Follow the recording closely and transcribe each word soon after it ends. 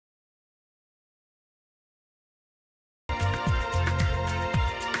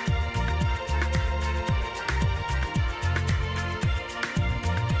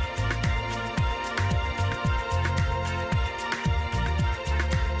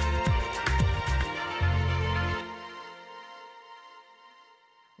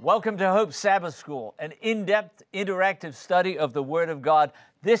Welcome to Hope Sabbath School, an in-depth, interactive study of the Word of God.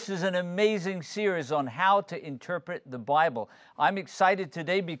 This is an amazing series on how to interpret the Bible. I'm excited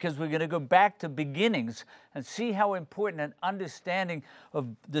today because we're going to go back to beginnings and see how important an understanding of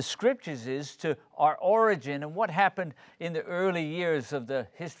the Scriptures is to our origin and what happened in the early years of the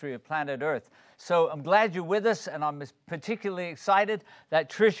history of planet Earth. So I'm glad you're with us, and I'm particularly excited that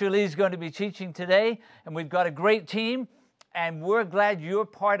Tricia Lee is going to be teaching today, and we've got a great team. And we're glad you're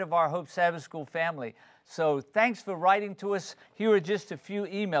part of our Hope Sabbath School family. So thanks for writing to us. Here are just a few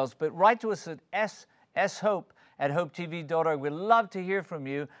emails, but write to us at shope@hopetv.org. We'd love to hear from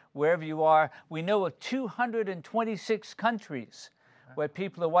you wherever you are. We know of 226 countries where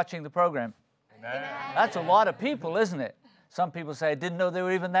people are watching the program. Amen. That's a lot of people, isn't it? Some people say, I didn't know there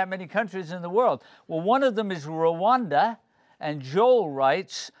were even that many countries in the world. Well, one of them is Rwanda, and Joel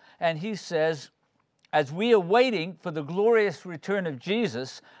writes, and he says, as we are waiting for the glorious return of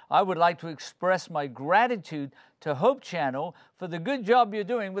Jesus, I would like to express my gratitude to Hope Channel for the good job you're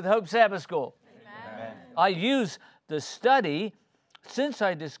doing with Hope Sabbath School. Amen. I use the study since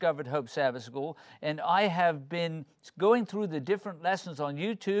I discovered Hope Sabbath School, and I have been going through the different lessons on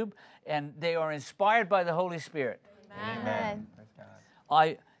YouTube, and they are inspired by the Holy Spirit. Amen.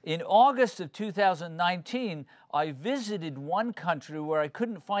 In August of 2019, I visited one country where I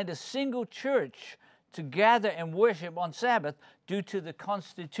couldn't find a single church to gather and worship on Sabbath due to the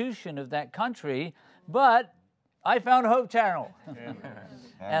constitution of that country, but I found Hope Channel.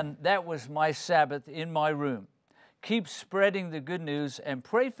 And that was my Sabbath in my room. Keep spreading the good news and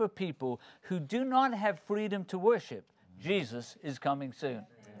pray for people who do not have freedom to worship. Jesus is coming soon.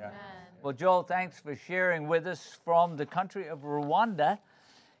 Amen. Well, Joel, thanks for sharing with us from the country of Rwanda.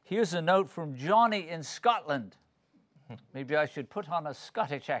 Here's a note from Johnny in Scotland. Maybe I should put on a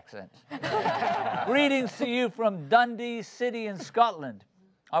Scottish accent. Greetings to you from Dundee City in Scotland.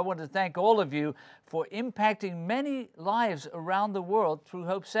 I want to thank all of you for impacting many lives around the world through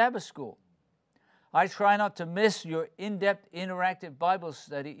Hope Sabbath School. I try not to miss your in-depth interactive Bible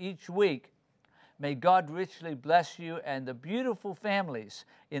study each week. May God richly bless you and the beautiful families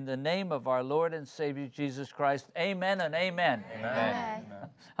in the name of our Lord and Savior Jesus Christ. Amen and amen. Amen.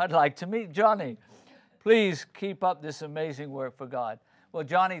 I'd like to meet Johnny. Please keep up this amazing work for God. Well,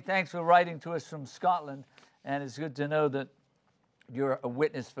 Johnny, thanks for writing to us from Scotland, and it's good to know that you're a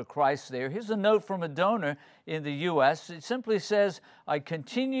witness for Christ there. Here's a note from a donor in the U.S. It simply says, I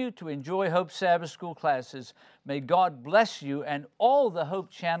continue to enjoy Hope Sabbath School classes. May God bless you and all the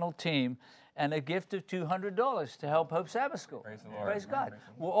Hope Channel team, and a gift of $200 to help Hope Sabbath School. Praise the Lord. Praise God.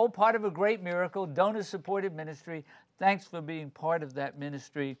 We're all part of a great miracle, donor-supported ministry. Thanks for being part of that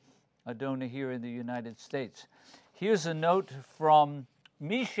ministry, a donor here in the United States. Here's a note from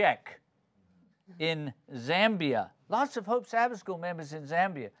Meshach in Zambia. Lots of Hope Sabbath School members in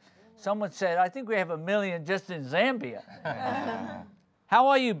Zambia. Someone said, I think we have 1 million just in Zambia. How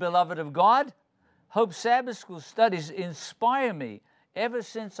are you, beloved of God? Hope Sabbath School studies inspire me ever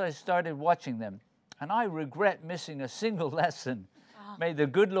since I started watching them, and I regret missing a single lesson. May the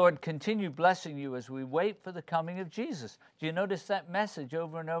good Lord continue blessing you as we wait for the coming of Jesus. Do you notice that message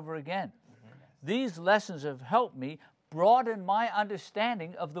over and over again? These lessons have helped me broaden my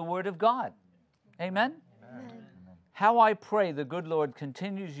understanding of the Word of God. Amen? Amen. How I pray the good Lord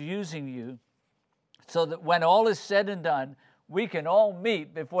continues using you so that when all is said and done, we can all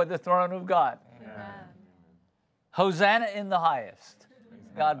meet before the throne of God. Amen. Hosanna in the highest.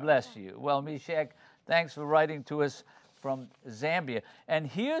 God bless you. Well, Meshach, thanks for writing to us from Zambia. And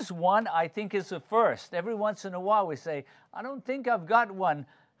here's one I think is a first. Every once in a while we say, I don't think I've got one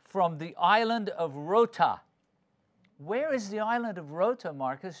from the island of Rota. Where is the island of Rota,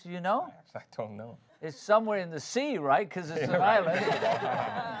 Marcus? Do you know? I don't know. It's somewhere in the sea, right? Because it's an island.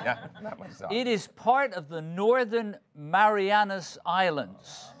 Yeah, not myself. It is part of the Northern Marianas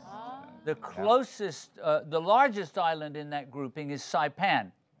Islands. The closest, the largest island in that grouping is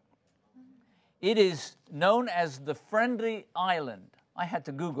Saipan. It is known as the Friendly Island. I had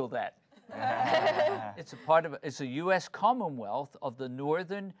to Google that. It's a U.S. Commonwealth of the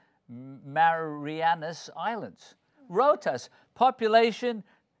Northern Marianas Islands. Rotas, population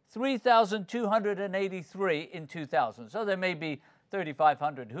 3,283 in 2000. So there may be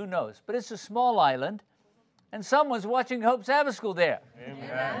 3,500, who knows? But it's a small island, and someone's watching Hope Sabbath School there. Amen.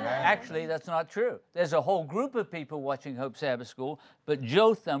 Actually, that's not true. There's a whole group of people watching Hope Sabbath School, but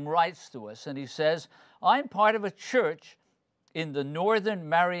Jotham writes to us, and he says, I'm part of a church in the Northern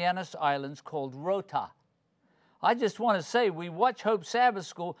Marianas Islands called Rota. I just want to say we watch Hope Sabbath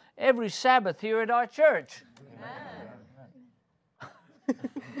School every Sabbath here at our church.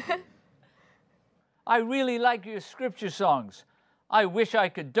 I really like your scripture songs. I wish I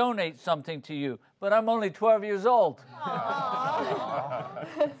could donate something to you, but I'm only 12 years old.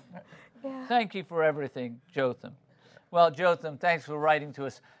 Thank you for everything, Jotham. Well, Jotham, thanks for writing to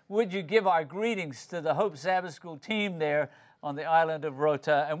us. Would you give our greetings to the Hope Sabbath School team there on the island of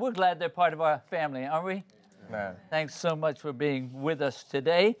Rota? And we're glad they're part of our family, aren't we? Amen. Thanks so much for being with us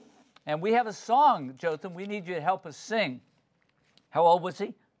today. And we have a song, Jotham, we need you to help us sing. How old was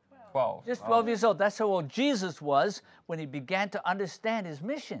he? 12. Just 12 years old. That's how old Jesus was when he began to understand his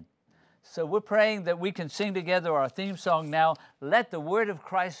mission. So we're praying that we can sing together our theme song now, Let the Word of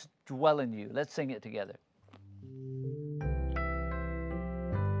Christ Dwell in You. Let's sing it together.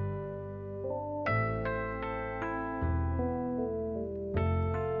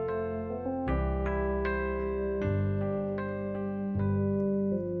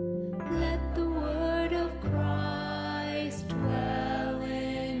 Let the word of Christ dwell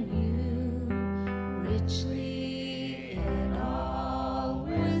in you richly in all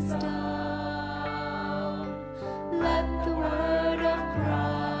wisdom. Let the word of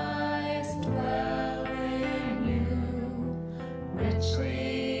Christ dwell in you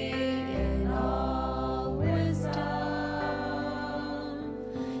richly in all wisdom,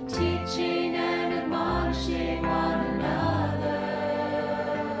 teaching and admonishing one another,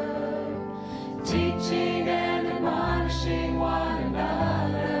 teaching and admonishing one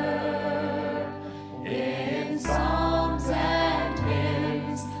another in psalms and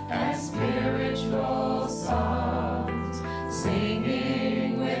hymns and spiritual songs,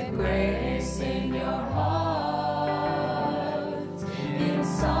 singing with grace in your hearts, in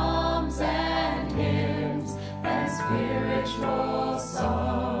psalms and hymns and spiritual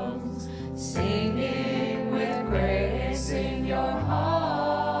songs, singing with grace in your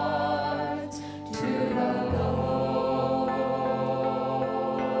hearts to the Lord.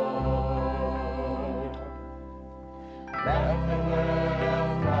 Let the word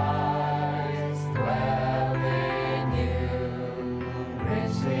of Christ dwell in you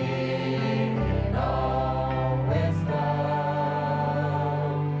richly in all wisdom.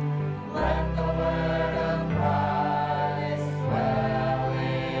 Let the word of Christ dwell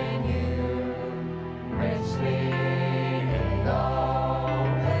in you richly in all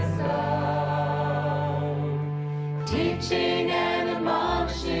wisdom, teaching and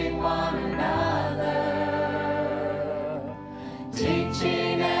admonishing one another,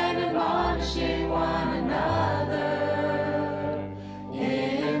 teaching and admonishing one another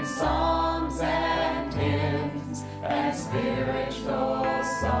in psalms and hymns and spiritual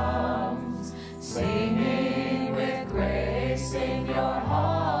songs, singing with grace in your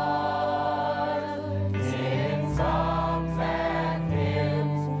heart, in psalms and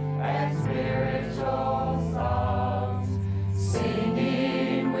hymns and spiritual songs,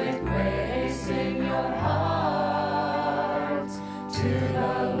 singing with grace in your heart to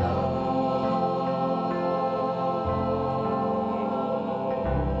the Lord.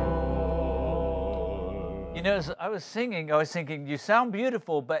 You know, as I was singing, I was thinking, you sound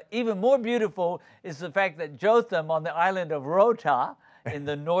beautiful, but even more beautiful is the fact that Jotham on the island of Rota in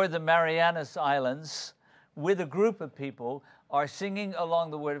the northern Marianas Islands with a group of people are singing along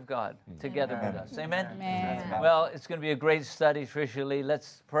the Word of God together with us. Amen? Amen. Well, it's going to be a great study, Tricia Lee.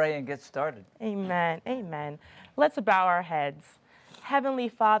 Let's pray and get started. Amen. Amen. Let's bow our heads. Heavenly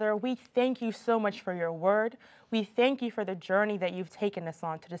Father, we thank you so much for your word. We thank you for the journey that you've taken us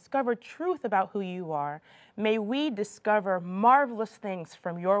on to discover truth about who you are. May we discover marvelous things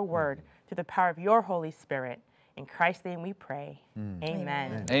from your word through the power of your Holy Spirit. In Christ's name we pray.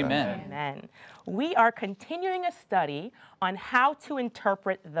 Amen. Amen. Amen. We are continuing a study on how to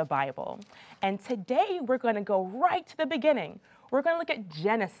interpret the Bible. And today we're going to go right to the beginning. We're going to look at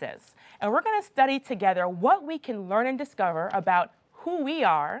Genesis. And we're going to study together what we can learn and discover about who we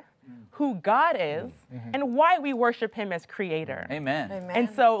are, who God is, and why we worship him as creator. Amen. And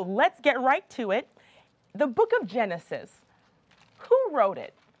so let's get right to it. The book of Genesis, who wrote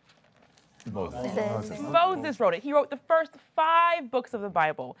it? Moses wrote it. He wrote the first 5 books of the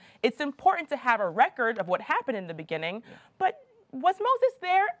Bible. It's important to have a record of what happened in the beginning, but was Moses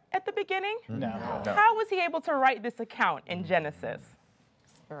there at the beginning? No. How was he able to write this account in Genesis?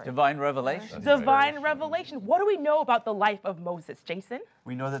 Divine revelation. Divine revelation. What do we know about the life of Moses, Jason?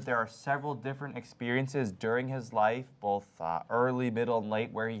 We know that there are several different experiences during his life, both early, middle, and late,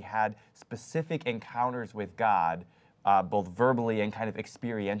 where he had specific encounters with God, both verbally and kind of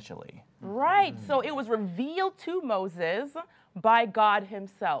experientially. Right. So it was revealed to Moses by God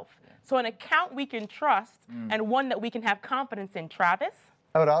himself. So an account we can trust and one that we can have confidence in. Travis?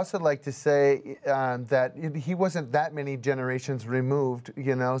 I would also like to say that he wasn't that many generations removed,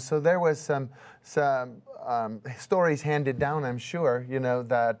 you know, so there was some stories handed down, I'm sure,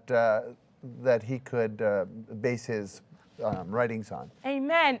 that he could base his writings on.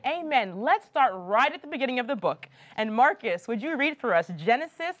 Amen. Amen. Let's start right at the beginning of the book. And Marcus, would you read for us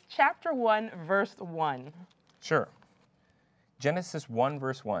Genesis chapter 1, verse 1? Sure. Genesis 1,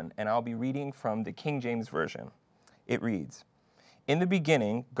 verse 1, and I'll be reading from the King James Version. It reads, "In the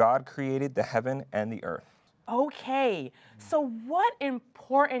beginning, God created the heaven and the earth." Okay, so what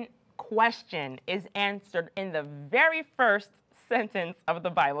important question is answered in the very first sentence of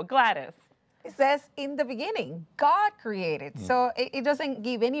the Bible? Gladys. It says, in the beginning, God created. So it doesn't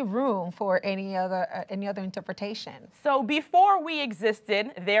give any room for any other interpretation. So before we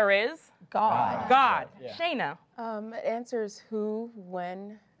existed, there is God. God. Yeah. Shayna. It answers who,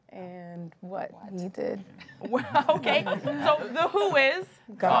 when, and what he did. Okay, so the who is?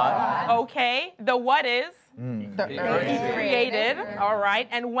 God. Okay, the what is? The He earth. created, all right,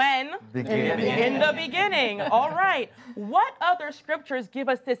 and when? Beginning. In the beginning, all right. What other scriptures give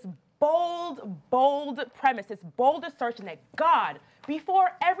us this bold premise, this bold assertion that God,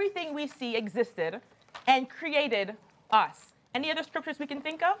 before everything we see existed and created us? Any other scriptures we can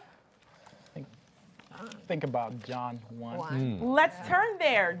think of? Think about John 1. Let's turn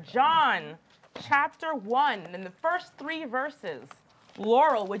there. John chapter 1, in the first 3 verses.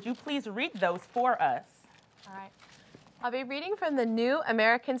 Laurel, would you please read those for us? All right. I'll be reading from the New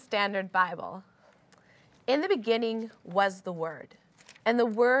American Standard Bible. In the beginning was the Word, and the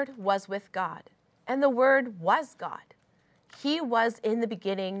Word was with God, and the Word was God. He was in the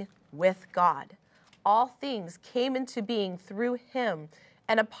beginning with God. All things came into being through him,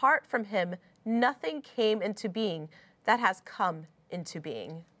 and apart from him, nothing came into being that has come into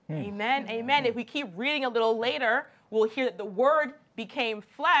being. Amen, amen. If we keep reading a little later, we'll hear that the Word became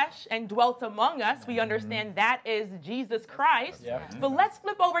flesh and dwelt among us. We understand that is Jesus Christ. But let's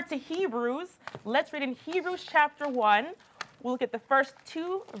flip over to Hebrews. Let's read in Hebrews chapter 1. We'll look at the first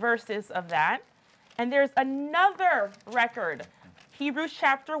 2 verses of that. And there's another record. Hebrews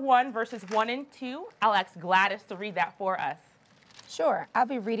chapter 1, verses 1 and 2. I'll ask Gladys to read that for us. Sure. I'll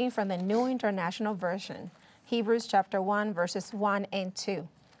be reading from the New International Version. Hebrews chapter 1, verses 1 and 2.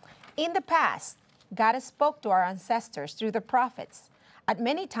 In the past, God spoke to our ancestors through the prophets at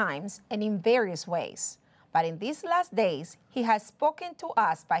many times and in various ways. But in these last days, he has spoken to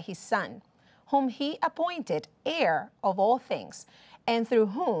us by his Son, whom he appointed heir of all things, and through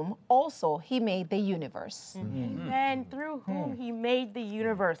whom also he made the universe. And through whom he made the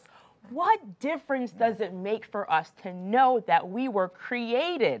universe. What difference does it make for us to know that we were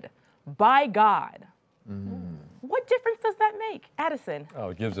created by God? What difference does that make? Addison. Oh,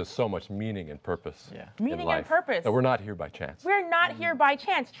 it gives us so much meaning and purpose. Meaning in life, and purpose. that we're not here by chance. We're not here by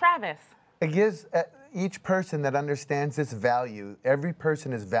chance. Travis. It gives each person that understands this value, every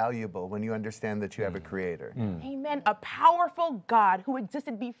person is valuable when you understand that you have a creator. Amen. A powerful God who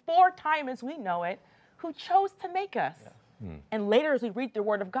existed before time as we know it, who chose to make us. And later, as we read the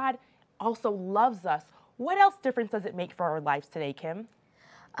Word of God, also loves us. What else difference does it make for our lives today, Kim?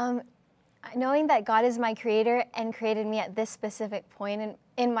 Knowing that God is my creator and created me at this specific point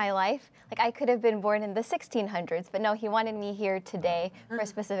in my life, like I could have been born in the 1600s, but no, he wanted me here today for a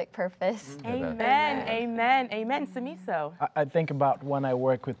specific purpose. Amen, amen, amen. Samiso. I think about when I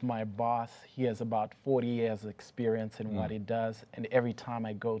work with my boss. He has about 40 years experience in what he does, and every time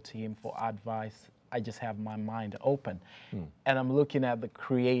I go to him for advice, I just have my mind open. And I'm looking at the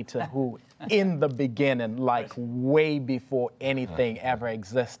creator who, in the beginning, like way before anything ever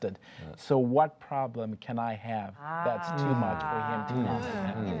existed. So what problem can I have that's too much for him to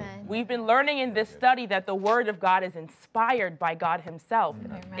comprehend? We've been learning in this study that the Word of God is inspired by God himself.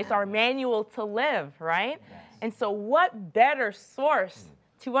 It's our manual to live, right? And so what better source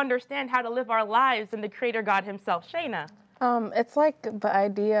to understand how to live our lives than the Creator God himself? Shayna. It's like the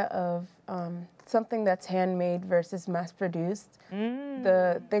idea of something that's handmade versus mass-produced.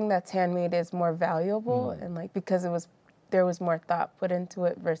 The thing that's handmade is more valuable, and like because there was more thought put into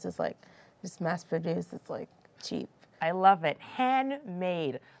it versus like just mass-produced. It's like cheap. I love it.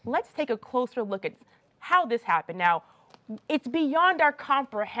 Handmade. Let's take a closer look at how this happened. Now, it's beyond our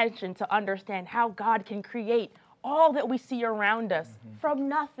comprehension to understand how God can create all that we see around us from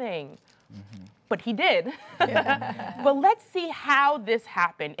nothing. But he did. But let's see how this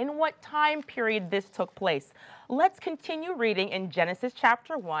happened, in what time period this took place. Let's continue reading in Genesis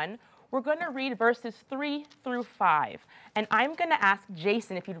chapter 1. We're going to read verses 3 through 5. And I'm going to ask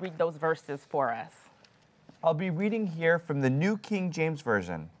Jason if you'd read those verses for us. I'll be reading here from the New King James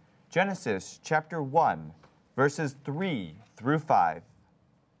Version, Genesis chapter 1, verses 3 through 5.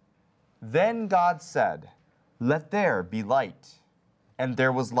 Then God said, "Let there be light," and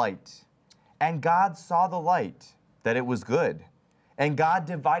there was light. And God saw the light, that it was good. And God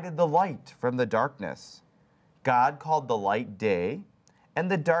divided the light from the darkness. God called the light day, and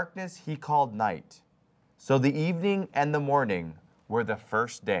the darkness he called night. So the evening and the morning were the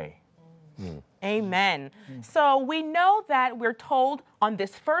first day. Amen. So we know that we're told on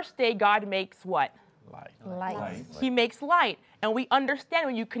this first day, God makes what? Light. He makes light. And we understand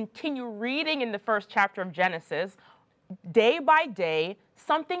when you continue reading in the first chapter of Genesis, day by day,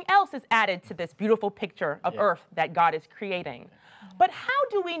 something else is added to this beautiful picture of earth that God is creating. But how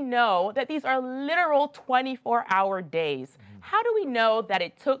do we know that these are literal 24-hour days? How do we know that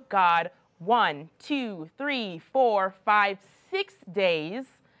it took God 1, 2, 3, 4, 5, 6 days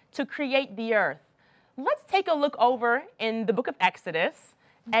to create the earth? Let's take a look over in the book of Exodus,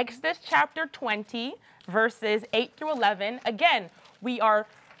 Exodus chapter 20, verses 8 through 11. Again, we are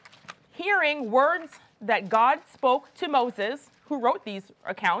hearing words that God spoke to Moses, who wrote these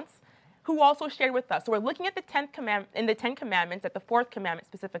accounts, who also shared with us. So we're looking at the 10th commandment, in the 10 commandments, at the 4th commandment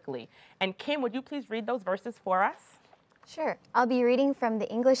specifically. And Kim, would you please read those verses for us? Sure. I'll be reading from the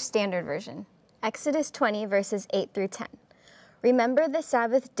English Standard Version, Exodus 20, verses 8 through 10. Remember the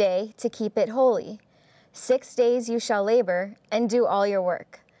Sabbath day to keep it holy. 6 days you shall labor and do all your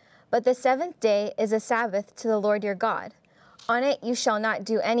work. But the 7th day is a Sabbath to the Lord your God. On it you shall not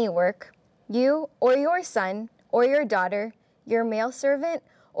do any work, you or your son or your daughter, your male servant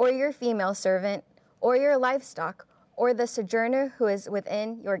or your female servant, or your livestock, or the sojourner who is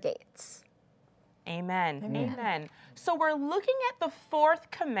within your gates. Amen. Amen. So we're looking at the 4th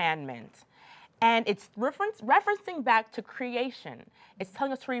commandment, and it's referencing back to creation. It's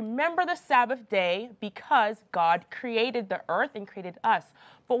telling us to remember the Sabbath day because God created the earth and created us.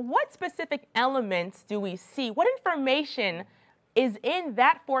 But what specific elements do we see? What information is in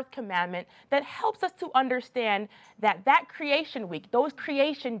that 4th commandment that helps us to understand that that creation week, those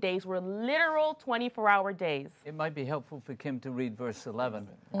creation days were literal 24-hour days? It might be helpful for Kim to read verse 11.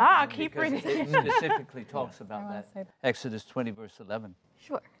 Keep because reading. It specifically talks about that. Exodus 20, verse 11.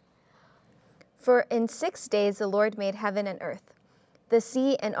 Sure. For in 6 days the Lord made heaven and earth, the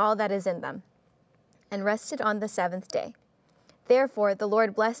sea and all that is in them, and rested on the 7th day. Therefore the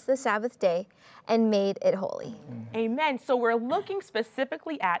Lord blessed the Sabbath day and made it holy. Amen. So we're looking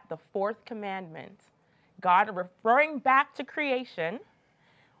specifically at the 4th commandment. God referring back to creation.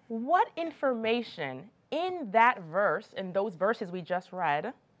 What information in that verse, in those verses we just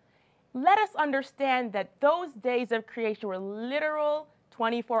read, let us understand that those days of creation were literal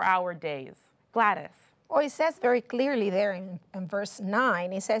 24-hour days? Gladys. Well, it says very clearly there in verse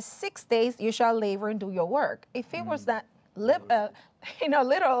 9, it says, 6 days you shall labor and do your work. If it was that little,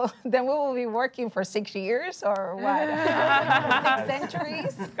 then we will be working for 6 years or what? 6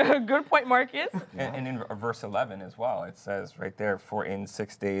 centuries? Good point, Marcus. And in verse 11 as well, it says right there, for in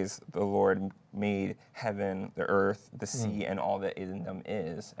 6 days the Lord made heaven, the earth, the sea, and all that in them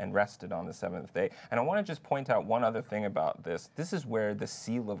is, and rested on the 7th day. And I want to just point out one other thing about this. This is where the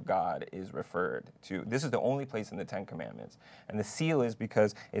seal of God is referred to. This is the only place in the 10 Commandments. And the seal is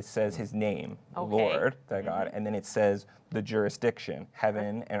because it says his name, the Lord, thy God, and then it says the jurisdiction,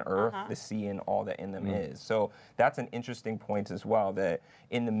 heaven and earth, the sea, and all that in them is. So that's an interesting point as well, that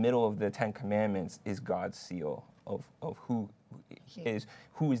in the middle of the 10 Commandments is God's seal of who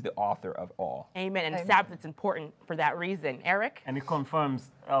is the author of all. Amen. And Sabbath is important for that reason. Eric? And it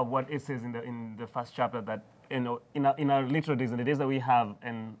confirms what it says in the first chapter, that in our literal days, in the days that we have,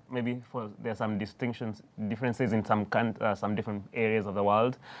 and maybe there's some differences in some different areas of the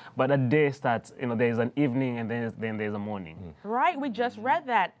world, but a day starts, there's an evening and then there's a morning. Right, we just read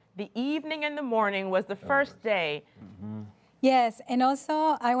that. The evening and the morning was the first day. Yes, and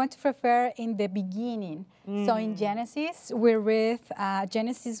also I want to refer in the beginning. So in Genesis, we read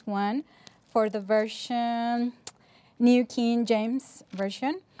Genesis 1 for the version, New King James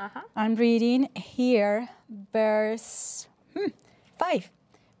Version. I'm reading here verse 5,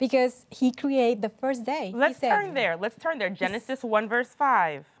 because he created the first day. Let's turn there. Genesis 1 verse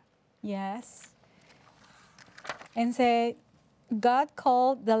 5. Yes. And say, God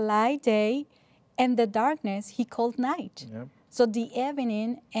called the light day, and the darkness he called night. Yep. So the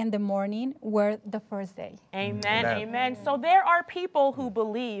evening and the morning were the first day. Amen, amen. So there are people who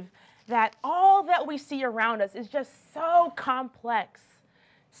believe that all that we see around us is just so complex.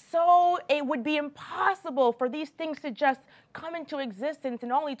 So it would be impossible for these things to just come into existence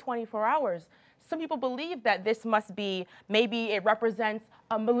in only 24 hours. Some people believe that this must be, maybe it represents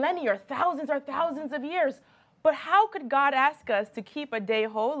a millennia, or thousands of years. But how could God ask us to keep a day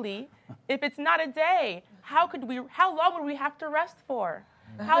holy if it's not a day? How long would we have to rest for?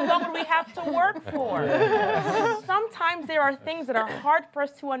 How long would we have to work for? Sometimes there are things that are hard for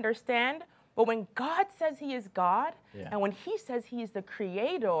us to understand, But when God says he is God, and when he says he is the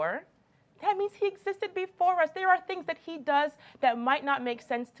creator, that means he existed before us. There are things that he does that might not make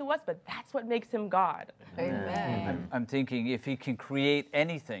sense to us, but that's what makes him God. Amen. I'm thinking if he can create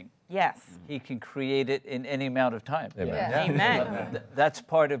anything, yes, he can create it in any amount of time. Amen. Yeah. Amen. That's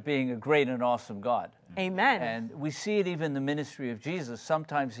part of being a great and awesome God. Amen. And we see it even in the ministry of Jesus.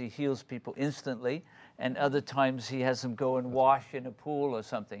 Sometimes he heals people instantly, and other times he has them go and wash in a pool or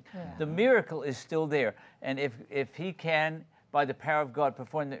something. The miracle is still there. And if he can, by the power of God,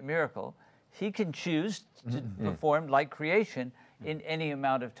 perform that miracle, he can choose to perform like creation in any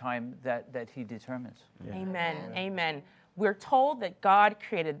amount of time that he determines. Amen. Amen. We're told that God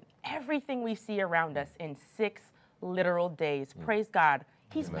created everything we see around us in 6 literal days. Praise God.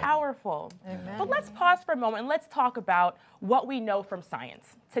 He's powerful. Amen. But let's pause for a moment and let's talk about what we know from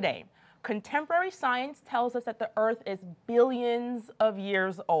science today. Contemporary science tells us that the Earth is billions of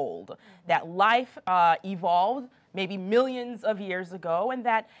years old, that life evolved maybe millions of years ago, and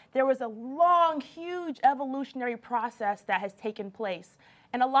that there was a long, huge evolutionary process that has taken place.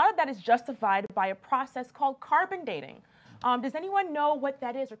 And a lot of that is justified by a process called carbon dating. Does anyone know what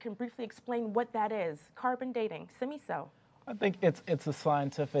that is or can briefly explain what that is? Carbon dating. Simiso. I think it's a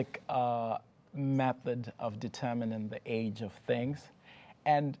scientific method of determining the age of things.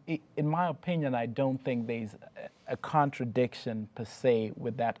 And in my opinion, I don't think there's a contradiction per se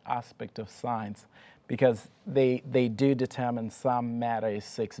with that aspect of science, because they do determine some matter is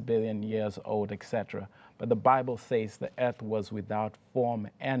 6 billion years old, etc. But the Bible says the earth was without form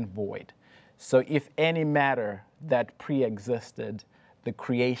and void. So if any matter that pre-existed the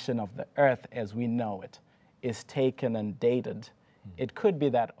creation of the earth as we know it is taken and dated, it could be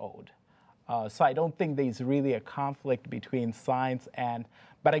that old. So I don't think there's really a conflict between science and,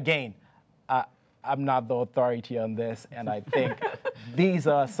 but again, I'm not the authority on this, and I think these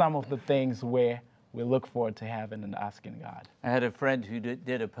are some of the things where we look forward to having and asking God. I had a friend who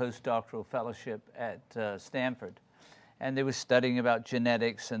did a postdoctoral fellowship at Stanford, and they were studying about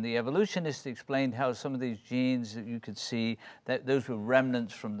genetics, and the evolutionist explained how some of these genes that you could see, that those were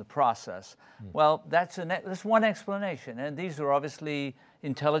remnants from the process. Well, that's one explanation, and these are obviously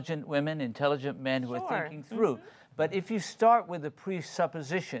intelligent women, intelligent men who are thinking through. But if you start with the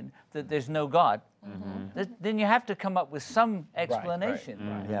presupposition that there's no God, then you have to come up with some explanation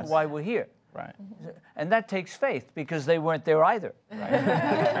why we're here. Right. And that takes faith, because they weren't there either.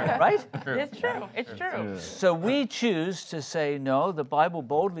 Right? It's true. It's true. So we choose to say, no, the Bible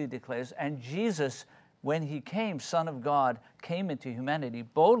boldly declares, and Jesus, when he came, Son of God, came into humanity,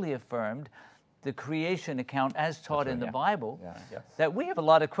 boldly affirmed the creation account as taught in the Bible, that we have a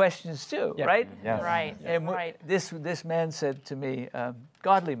lot of questions too, right? Right. And this man said to me,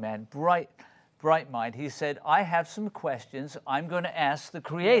 godly man, bright mind, he said, I have some questions I'm going to ask the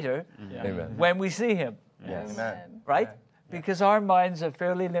Creator when we see him. Yes. Amen. Right? Because our minds are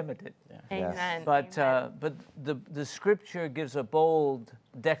fairly limited. Amen. But the Scripture gives a bold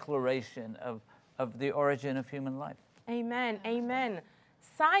declaration of the origin of human life. Amen. Amen.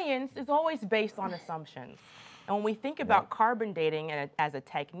 Science is always based on assumptions. And when we think about carbon dating as a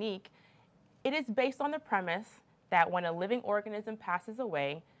technique, it is based on the premise that when a living organism passes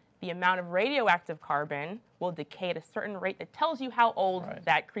away, the amount of radioactive carbon will decay at a certain rate that tells you how old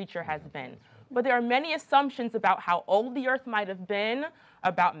that creature has been. But there are many assumptions about how old the Earth might have been,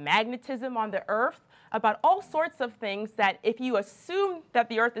 about magnetism on the Earth, about all sorts of things that if you assume that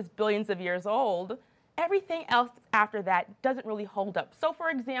the Earth is billions of years old, everything else after that doesn't really hold up. So for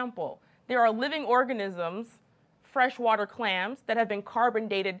example, there are living organisms, freshwater clams, that have been carbon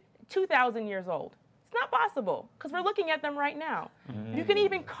dated 2,000 years old. It's not possible, because we're looking at them right now. You can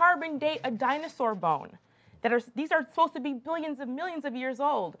even carbon date a dinosaur bone. These are supposed to be billions of millions of years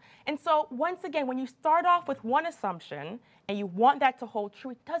old. And so once again, when you start off with one assumption and you want that to hold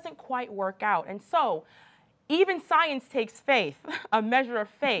true, it doesn't quite work out. And so even science takes faith, a measure of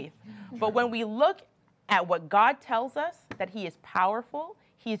faith. But when we look at what God tells us, that he is powerful,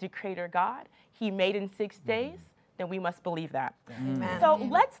 he is a creator God, he made in 6 days, then we must believe that. Amen. So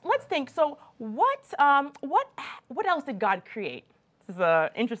let's think. So what else did God create? This is an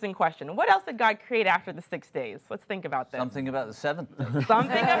interesting question. What else did God create after the 6 days? Let's think about this. Something about the seventh day.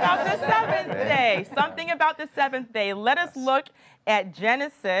 Something about the seventh day. Something about the seventh day. Let us look at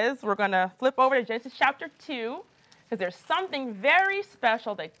Genesis. We're going to flip over to Genesis chapter 2, because there's something very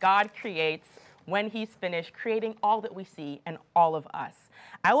special that God creates when he's finished creating all that we see and all of us.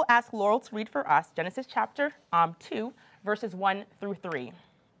 I will ask Laurel to read for us Genesis chapter 2, verses 1 through 3.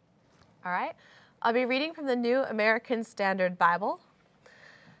 All right. I'll be reading from the New American Standard Bible.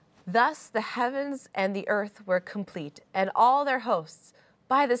 Thus the heavens and the earth were complete, and all their hosts.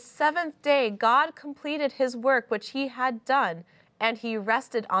 By the seventh day, God completed his work which he had done, and he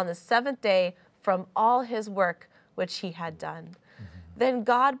rested on the seventh day from all his work which he had done. Then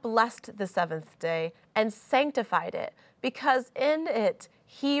God blessed the seventh day and sanctified it, because in it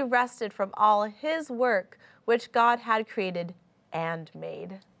he rested from all his work which God had created and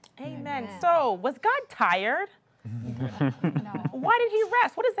made. Amen. So, was God tired? Why did he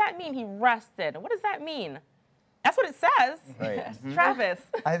rest? What does that mean, he rested? What does that mean? That's what it says. Right. Travis.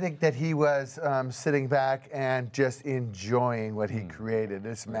 I think that he was sitting back and just enjoying what he created,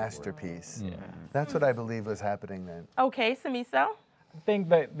 this masterpiece. That's what I believe was happening then. Okay, Samiso. I think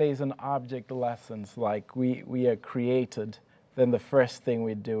that there's an object lessons, like we are created, then the first thing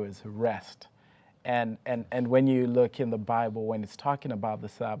we do is rest. And when you look in the Bible, when it's talking about the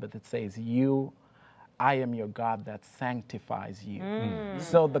Sabbath, it says, I am your God that sanctifies you.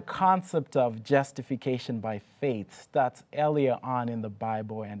 So the concept of justification by faith starts earlier on in the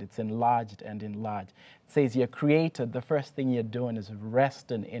Bible, and it's enlarged and enlarged. It says you're created, the first thing you're doing is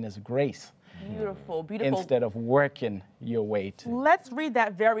resting in his grace. Beautiful, beautiful. Instead of working your way to. Let's read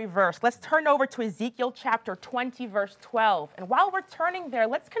that very verse. Let's turn over to Ezekiel chapter 20, verse 12. And while we're turning there,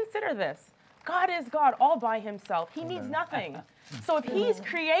 let's consider this. God is God all by himself. He needs nothing. So if he's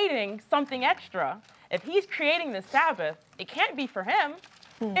creating something extra, if he's creating the Sabbath, it can't be for him.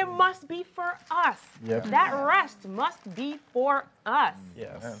 It must be for us. Yep. That rest must be for us.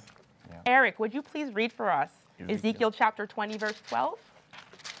 Yes. Eric, would you please read for us Ezekiel chapter 20, verse 12?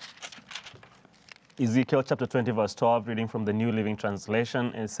 Ezekiel chapter 20, verse 12, reading from the New Living Translation,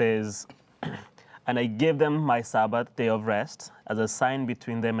 it says, "And I gave them my Sabbath day of rest as a sign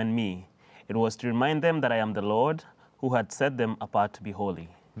between them and me. It was to remind them that I am the Lord who had set them apart to be holy."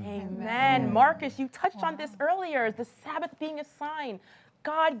 Amen. Marcus, you touched on this earlier, the Sabbath being a sign.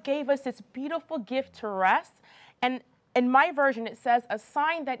 God gave us this beautiful gift to rest. And in my version, it says a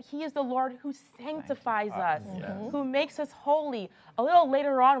sign that he is the Lord who sanctifies us, who makes us holy. A little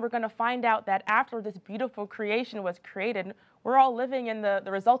later on, we're going to find out that after this beautiful creation was created, we're all living in the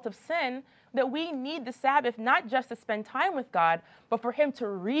result of sin, that we need the Sabbath not just to spend time with God, but for him to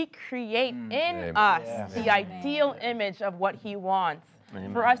recreate in us the ideal image of what he wants,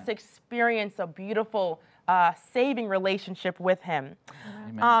 for us to experience a beautiful saving relationship with him.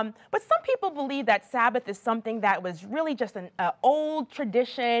 But some people believe that Sabbath is something that was really just an old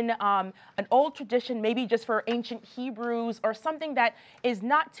tradition maybe just for ancient Hebrews, or something that is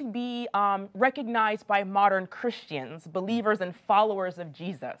not to be recognized by modern Christians, believers and followers of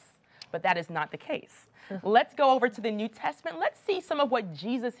Jesus. But that is not the case. Let's go over to the New Testament. Let's see some of what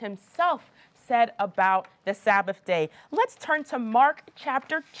Jesus himself said about the Sabbath day. Let's turn to Mark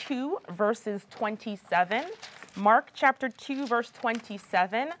chapter 2, verses 27. Mark chapter 2, verse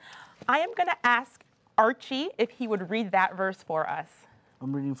 27. I am going to ask Archie if he would read that verse for us.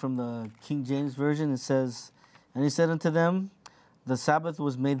 I'm reading from the King James Version. It says, "And he said unto them, the Sabbath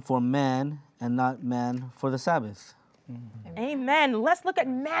was made for man, and not man for the Sabbath." Amen. Let's look at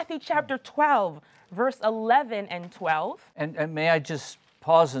Matthew chapter 12, verse 11 and 12. And may I just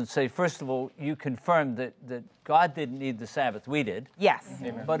pause and say, first of all, you confirmed that God didn't need the Sabbath. We did. Yes.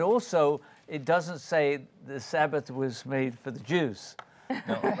 But also, it doesn't say the Sabbath was made for the Jews,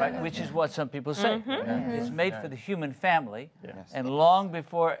 right? Which is what some people say. It's made for the human family. And long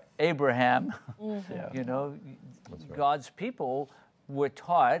before Abraham, you know, God's people were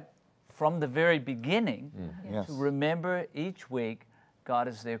taught from the very beginning to remember each week God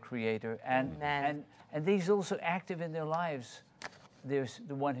is their creator. And these also active in their lives. There's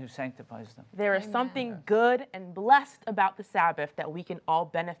the one who sanctifies them. There is something good and blessed about the Sabbath that we can all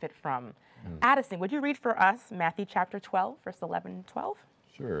benefit from. Addison, would you read for us Matthew chapter 12, verse 11 and 12?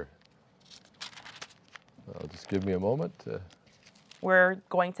 Sure. Just give me a moment. We're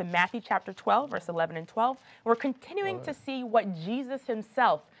going to Matthew chapter 12, verse 11 and 12. We're continuing to see what Jesus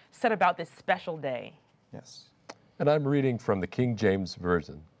himself said about this special day. Yes. And I'm reading from the King James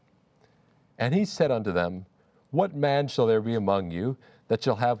Version. "And he said unto them, What man shall there be among you that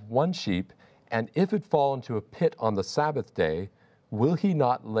shall have one sheep, and if it fall into a pit on the Sabbath day, will he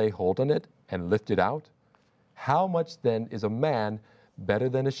not lay hold on it and lift it out? How much then is a man better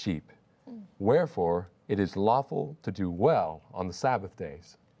than a sheep? Wherefore it is lawful to do well on the Sabbath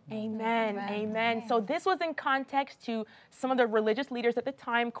days." Amen. Amen. So this was in context to some of the religious leaders at the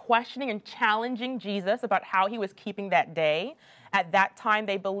time questioning and challenging Jesus about how he was keeping that day. At that time,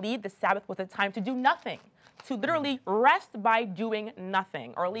 they believed the Sabbath was a time to do nothing, to literally rest by doing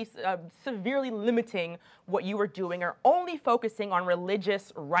nothing, or at least severely limiting what you were doing, or only focusing on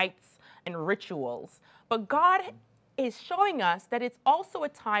religious rites and rituals. But God is showing us that it's also a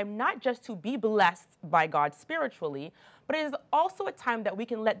time not just to be blessed by God spiritually, but it is also a time that we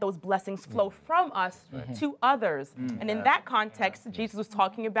can let those blessings flow from us to others. And in that context, Jesus was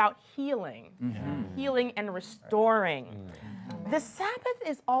talking about healing, healing and restoring. The Sabbath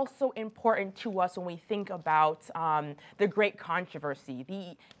is also important to us when we think about the great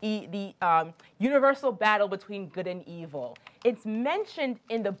controversy, the universal battle between good and evil. It's mentioned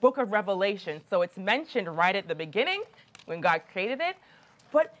in the book of Revelation, so it's mentioned right at the beginning when God created it,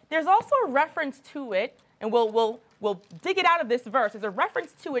 but there's also a reference to it, and we'll dig it out of this verse. There's a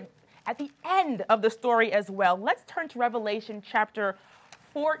reference to it at the end of the story as well. Let's turn to Revelation chapter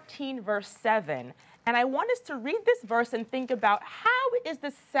 14, verse 7. And I want us to read this verse and think about how is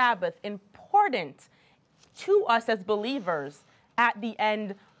the Sabbath important to us as believers at the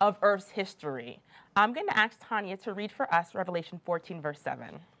end of Earth's history. I'm going to ask Tanya to read for us Revelation 14, verse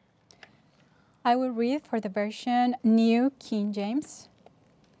 7. I will read for the version New King James.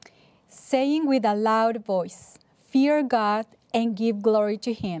 Saying with a loud voice, "Fear God and give glory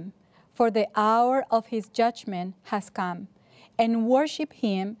to him, for the hour of his judgment has come, and worship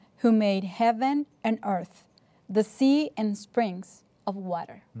him who made heaven and earth, the sea and springs of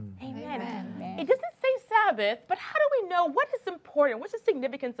water." Amen. Amen. It doesn't say Sabbath, but how do we know what is important? What's the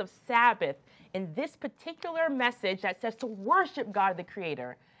significance of Sabbath in this particular message that says to worship God the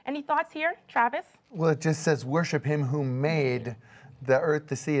Creator? Any thoughts here, Travis? Well, it just says, worship him who made the earth,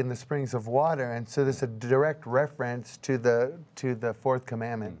 the sea, and the springs of water. And so there's a direct reference to the fourth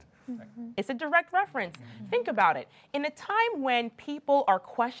commandment. It's a direct reference. Think about it. In a time when people are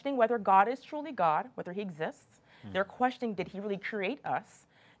questioning whether God is truly God, whether he exists, they're questioning, did he really create us?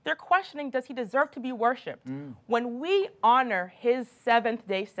 They're questioning, does he deserve to be worshiped? When we honor his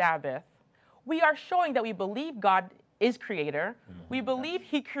seventh-day Sabbath, we are showing that we believe God is creator. We believe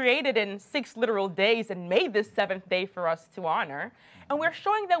he created in 6 literal days and made this 7th day for us to honor. And we're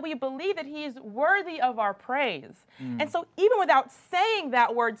showing that we believe that he is worthy of our praise. And so even without saying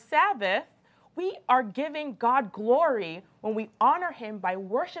that word Sabbath, we are giving God glory when we honor him by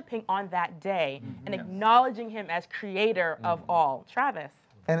worshiping on that day and acknowledging him as creator of all. Travis.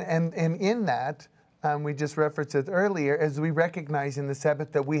 And in that, we just referenced it earlier, as we recognize in the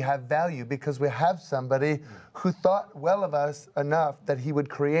Sabbath that we have value because we have somebody who thought well of us enough that he would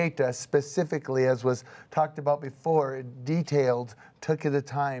create us specifically, as was talked about before, detailed, took the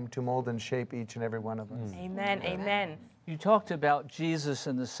time to mold and shape each and every one of us. Amen, amen. You talked about Jesus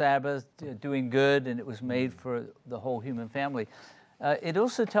and the Sabbath doing good, and it was made for the whole human family. It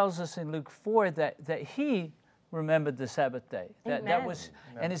also tells us in Luke 4 that he remembered the Sabbath day. That was,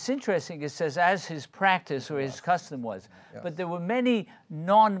 and it's interesting, it says as his practice or his custom was. But there were many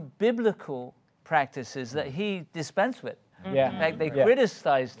non-biblical practices that he dispensed with. In fact, they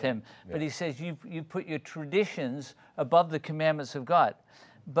criticized him, but he says, you put your traditions above the commandments of God.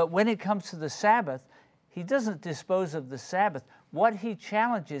 But when it comes to the Sabbath, he doesn't dispose of the Sabbath. What he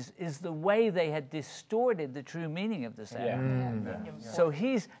challenges is the way they had distorted the true meaning of the Sabbath. So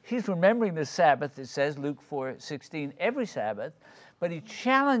he's remembering the Sabbath, it says, Luke 4:16, every Sabbath, but he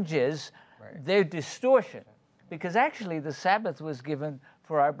challenges their distortion, because actually the Sabbath was given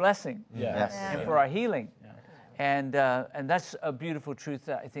for our blessing and for our healing. And that's a beautiful truth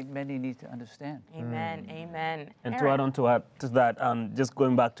that I think many need to understand. Amen, amen. And to add on to that, just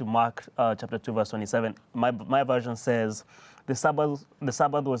going back to Mark chapter 2, verse 27, my version says, the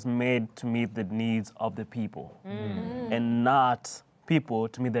Sabbath was made to meet the needs of the people and not people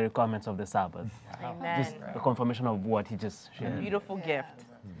to meet the requirements of the Sabbath. Amen. Just a confirmation of what he just shared. A beautiful gift.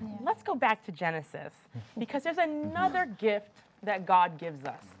 Let's go back to Genesis, because there's another gift that God gives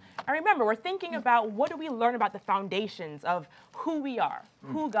us. And remember, we're thinking about what do we learn about the foundations of who we are,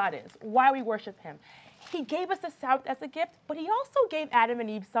 who God is, why we worship him. He gave us the Sabbath as a gift, but he also gave Adam and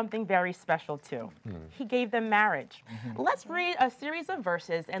Eve something very special too. He gave them marriage. Let's read a series of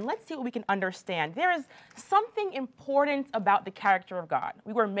verses and let's see what we can understand. There is something important about the character of God.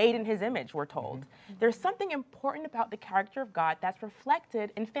 We were made in his image, we're told. There's something important about the character of God that's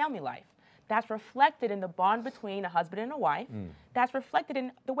reflected in family life. That's reflected in the bond between a husband and a wife. That's reflected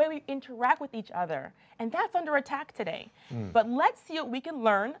in the way we interact with each other. And that's under attack today. But let's see what we can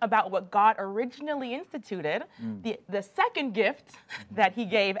learn about what God originally instituted, the second gift that he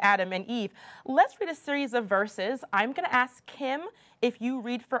gave Adam and Eve. Let's read a series of verses. I'm going to ask Kim if you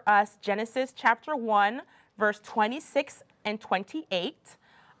read for us Genesis chapter 1, verse 26 and 28.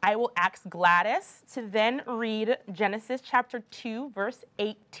 I will ask Gladys to then read Genesis chapter 2, verse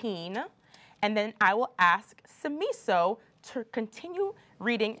 18. And then I will ask Samiso to continue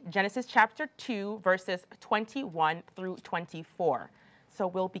reading Genesis chapter 2, verses 21 through 24. So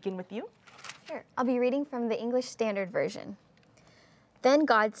we'll begin with you. Sure. I'll be reading from the English Standard Version. Then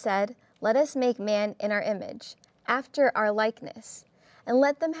God said, "Let us make man in our image, after our likeness, and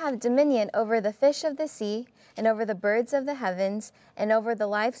let them have dominion over the fish of the sea, and over the birds of the heavens, and over the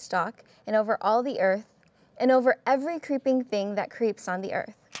livestock, and over all the earth, and over every creeping thing that creeps on the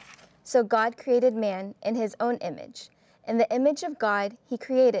earth." So God created man in his own image. In the image of God, he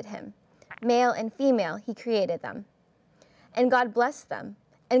created him. Male and female, he created them. And God blessed them.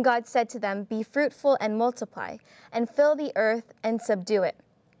 And God said to them, "Be fruitful and multiply, and fill the earth and subdue it,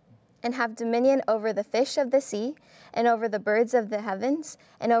 and have dominion over the fish of the sea, and over the birds of the heavens,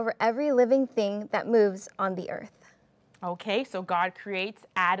 and over every living thing that moves on the earth." Okay, so God creates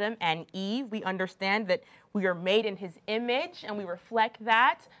Adam and Eve. We understand that we are made in his image, and we reflect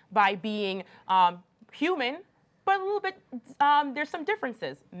that by being human, but a little bit, there's some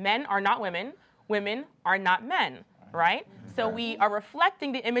differences. Men are not women, women are not men, right? So we are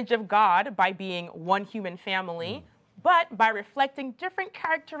reflecting the image of God by being one human family, but by reflecting different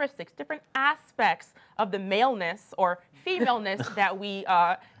characteristics, different aspects of the maleness or femaleness that we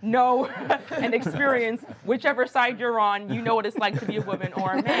know and experience. Whichever side you're on, you know what it's like to be a woman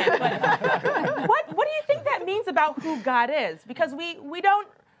or a man. But what do you think that means about who God is? Because we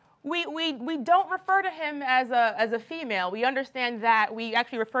don't refer to him as a female. We understand that we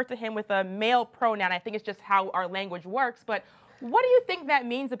actually refer to him with a male pronoun. I think it's just how our language works. But what do you think that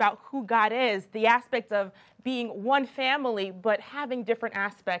means about who God is, the aspect of being one family, but having different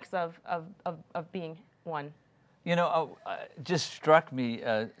aspects of being one? You know, just struck me,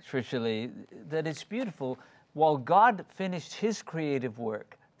 Tricia Lee, that it's beautiful. While God finished his creative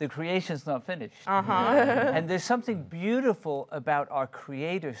work, the creation's not finished. And there's something beautiful about our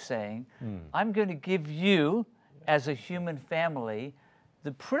Creator saying, "I'm going to give you, as a human family,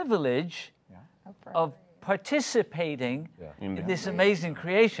 the privilege of participating in this amazing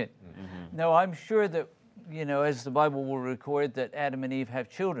creation." Now, I'm sure that, you know, as the Bible will record, that Adam and Eve have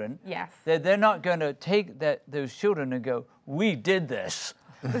children. Yes. They're not going to take those children and go, "We did this."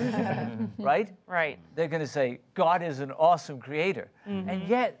 Right? Right. They're going to say, "God is an awesome creator." And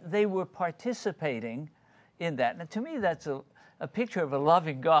yet they were participating in that. And to me, that's a picture of a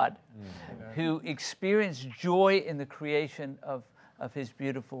loving God who experienced joy in the creation of his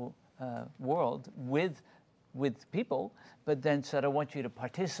beautiful world with people, but then said, "I want you to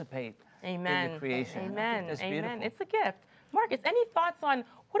participate in the creation." Amen. That's Amen. beautiful. It's a gift. Marcus, any thoughts on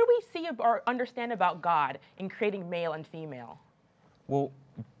what do we see or understand about God in creating male and female? Well,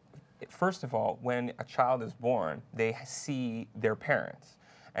 first of all, when a child is born, they see their parents.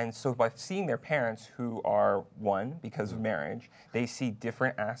 And so by seeing their parents who are one because of marriage, they see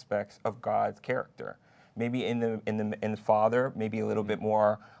different aspects of God's character. Maybe in the father, maybe a little bit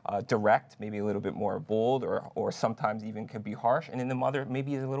more direct, maybe a little bit more bold, or sometimes even could be harsh. And in the mother,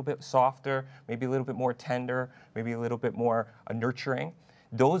 maybe a little bit softer, maybe a little bit more tender, maybe a little bit more nurturing.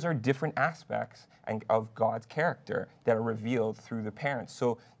 Those are different aspects of God's character that are revealed through the parents.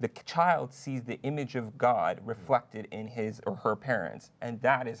 So the child sees the image of God reflected in his or her parents, and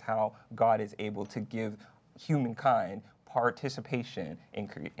that is how God is able to give humankind participation in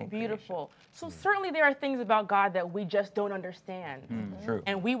creation. Beautiful. So certainly there are things about God that we just don't understand. True.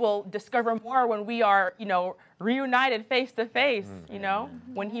 And we will discover more when we are, you know, reunited face to face, you know,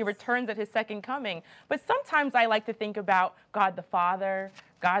 when he returns at his second coming. But sometimes I like to think about God the Father,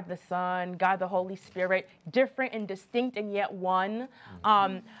 God the Son, God the Holy Spirit, different and distinct and yet one.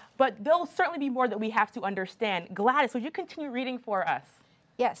 But there'll certainly be more that we have to understand. Gladys, would you continue reading for us?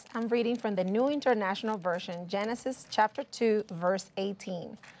 Yes, I'm reading from the New International Version, Genesis chapter 2, verse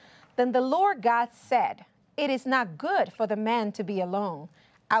 18. Then the Lord God said, "It is not good for the man to be alone.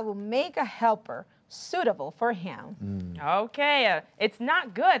 I will make a helper suitable for him." Okay, it's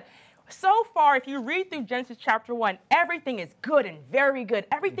not good. So far, if you read through Genesis chapter 1, everything is good and very good.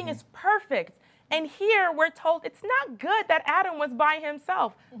 Everything is perfect. And here we're told it's not good that Adam was by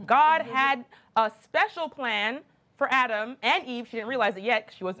himself. God had a special plan for Adam and Eve. She didn't realize it yet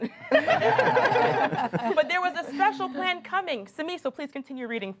because she wasn't. But there was a special plan coming. Samiso, please continue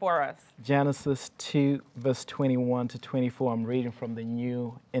reading for us. Genesis 2, verse 21 to 24. I'm reading from the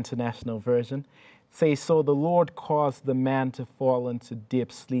New International Version. It says, "So the Lord caused the man to fall into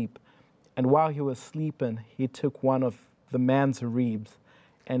deep sleep. And while he was sleeping, he took one of the man's ribs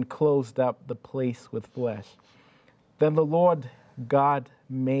and closed up the place with flesh. Then the Lord God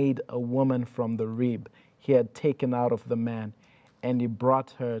made a woman from the rib he had taken out of the man, and he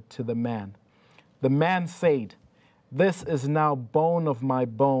brought her to the man. The man said, 'This is now bone of my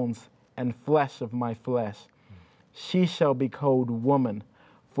bones and flesh of my flesh. She shall be called woman,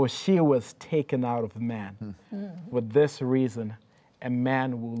 for she was taken out of man.' For this reason, a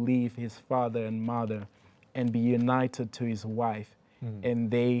man will leave his father and mother and be united to his wife, and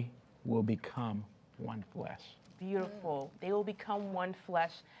they will become one flesh. Beautiful. They will become one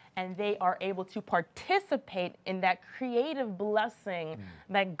flesh, and they are able to participate in that creative blessing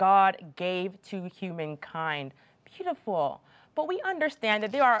that God gave to humankind. Beautiful. But we understand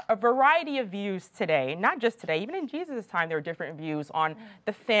that there are a variety of views today, not just today, even in Jesus' time, there are different views on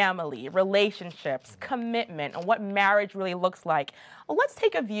the family, relationships, commitment, and what marriage really looks like. Well, let's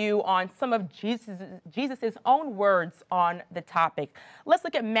take a view on some of Jesus's own words on the topic. Let's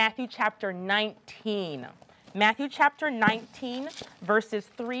look at Matthew chapter 19. Matthew chapter 19, verses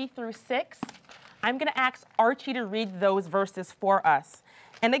 3 through 6. I'm going to ask Archie to read those verses for us.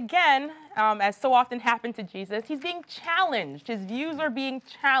 And again, as so often happened to Jesus, he's being challenged. His views are being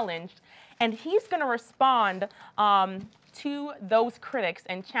challenged, and he's going to respond to those critics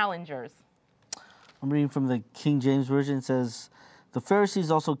and challengers. I'm reading from the King James Version. It says, "The Pharisees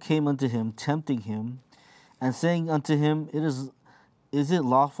also came unto him, tempting him, and saying unto him, Is it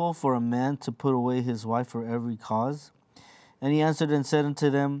lawful for a man to put away his wife for every cause? And he answered and said unto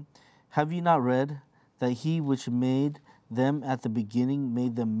them, Have ye not read that he which made them at the beginning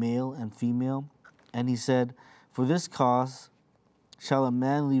made them male and female? And he said, For this cause shall a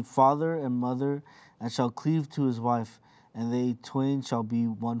man leave father and mother, and shall cleave to his wife, and they twain shall be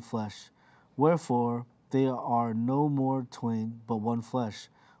one flesh. Wherefore they are no more twain, but one flesh.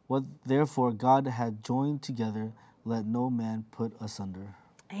 What therefore God had joined together, let no man put asunder."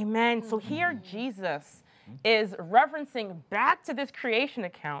 Amen. So here Jesus is referencing back to this creation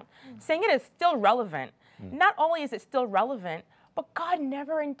account, saying it is still relevant. Not only is it still relevant, but God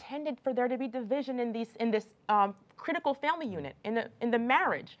never intended for there to be division in this critical family unit, in the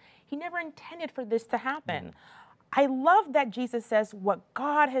marriage. He never intended for this to happen. I love that Jesus says, what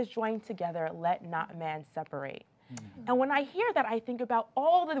God has joined together, let not man separate. And when I hear that, I think about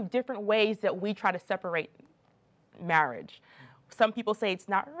all the different ways that we try to separate marriage. Some people say it's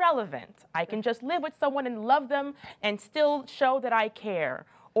not relevant. I can just live with someone and love them and still show that I care.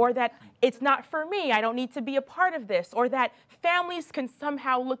 Or that it's not for me, I don't need to be a part of this. Or that families can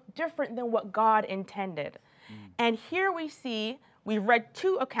somehow look different than what God intended. And here we've read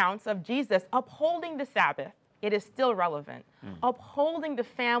two accounts of Jesus upholding the Sabbath. It is still relevant. Upholding the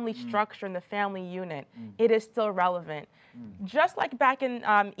family structure and the family unit, it is still relevant. Just like back in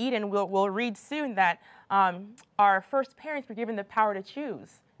Eden, we'll read soon that our first parents were given the power to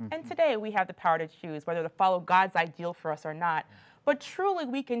choose. And today we have the power to choose whether to follow God's ideal for us or not. But truly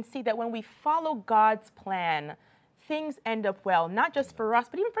we can see that when we follow God's plan, things end up well, not just for us,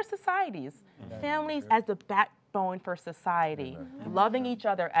 but even for societies. Families as the backbone for society, loving each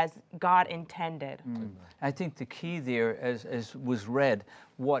other as God intended. I think the key there, as was read,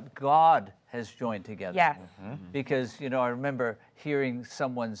 what God has joined together. Yes. Because, I remember hearing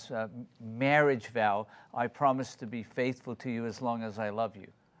someone's marriage vow, I promise to be faithful to you as long as I love you.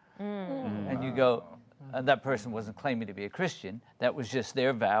 And you go, and that person wasn't claiming to be a Christian. That was just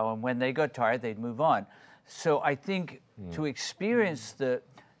their vow. And when they got tired, they'd move on. So I think to experience the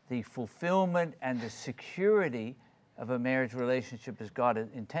fulfillment and the security of a marriage relationship as God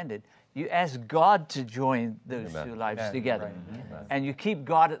intended, you ask God to join those two lives together. Right. And you keep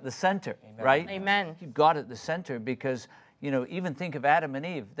God at the center, right? Amen. Keep God at the center because, even think of Adam and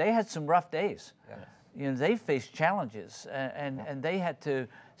Eve. They had some rough days. Yes. They faced challenges and they had to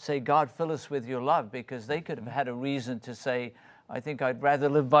say, God, fill us with your love, because they could have had a reason to say, I think I'd rather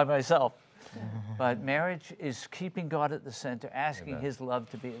live by myself. But marriage is keeping God at the center, asking his love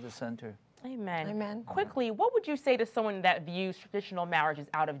to be at the center. Amen. Amen. Quickly, what would you say to someone that views traditional marriage as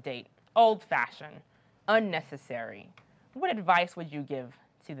out of date, old-fashioned, unnecessary? What advice would you give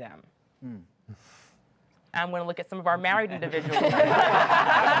to them? I'm going to look at some of our married individuals.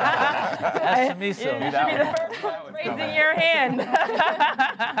 Ask to me so. You should be the first one raising your hand.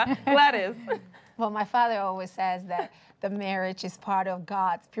 Gladys. Well, my father always says that the marriage is part of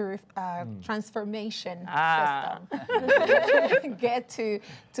God's transformation system.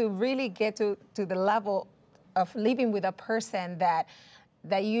 Really get to the level of living with a person that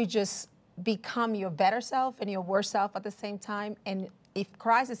you just become your better self and your worse self at the same time. And if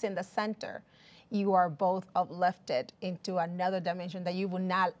Christ is in the center, you are both uplifted into another dimension that you will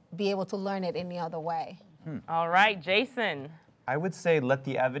not be able to learn it any other way. All right, Jason. I would say let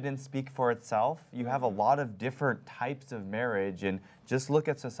the evidence speak for itself. You have a lot of different types of marriage, and just look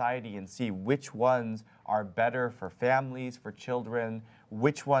at society and see which ones are better for families, for children,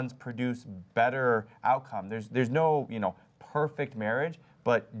 which ones produce better outcome. There's no, perfect marriage,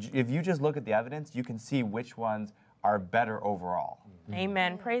 but if you just look at the evidence, you can see which ones are better overall.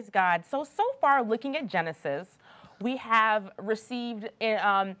 Amen. Praise God. So far, looking at Genesis, we have received,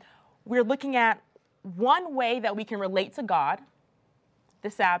 we're looking at one way that we can relate to God, the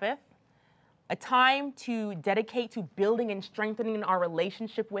Sabbath, a time to dedicate to building and strengthening our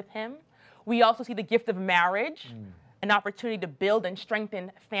relationship with Him. We also see the gift of marriage, an opportunity to build and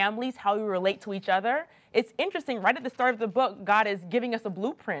strengthen families, how we relate to each other. It's interesting, right at the start of the book, God is giving us a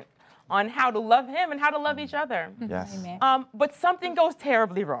blueprint on how to love Him and how to love each other. Yes. But something goes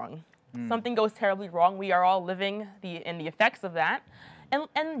terribly wrong. Something goes terribly wrong. We are all living in the effects of that.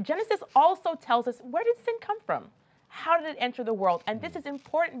 And Genesis also tells us, where did sin come from? How did it enter the world? And this is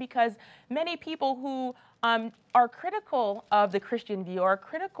important because many people who are critical of the Christian view or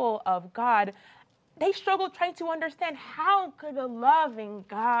critical of God, they struggle trying to understand, how could a loving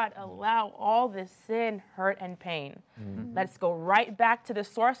God allow all this sin, hurt, and pain? Let's go right back to the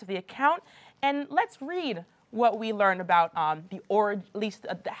source of the account, and let's read what we learn about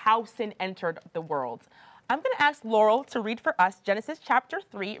how sin entered the world. I'm going to ask Laurel to read for us Genesis chapter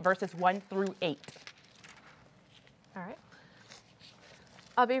 3, verses 1 through 8. All right.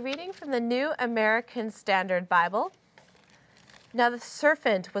 I'll be reading from the New American Standard Bible. Now the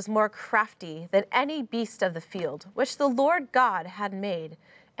serpent was more crafty than any beast of the field, which the Lord God had made.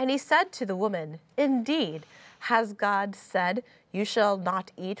 And he said to the woman, "Indeed, has God said, 'You shall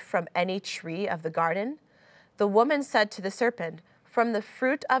not eat from any tree of the garden'?" The woman said to the serpent, "From the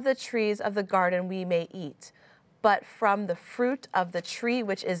fruit of the trees of the garden we may eat. But from the fruit of the tree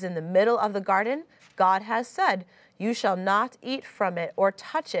which is in the middle of the garden, God has said, 'You shall not eat from it or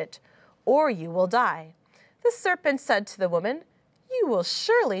touch it, or you will die.' The serpent said to the woman, 'You will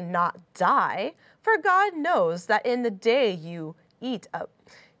surely not die, for God knows that in the day you eat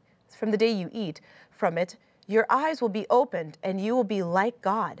from it, your eyes will be opened, and you will be like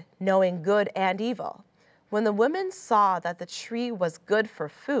God, knowing good and evil.' When the woman saw that the tree was good for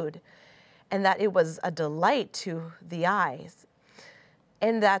food, and that it was a delight to the eyes,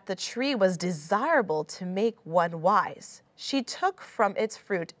 and that the tree was desirable to make one wise, she took from its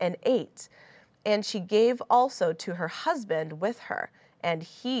fruit and ate. And she gave also to her husband with her, and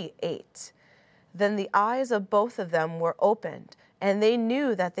he ate. Then the eyes of both of them were opened, and they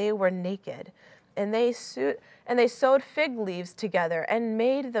knew that they were naked. And they sewed fig leaves together and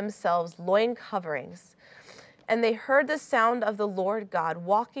made themselves loin coverings. And they heard the sound of the Lord God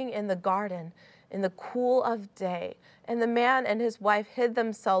walking in the garden in the cool of day. And the man and his wife hid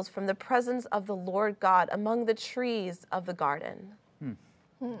themselves from the presence of the Lord God among the trees of the garden.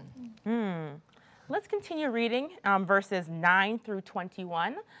 Let's continue reading verses 9 through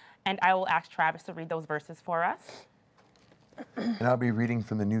 21, and I will ask Travis to read those verses for us. And I'll be reading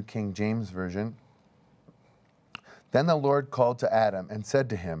from the New King James Version. Then the Lord called to Adam and said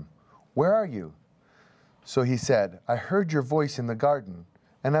to him, "Where are you?" So he said, "I heard your voice in the garden,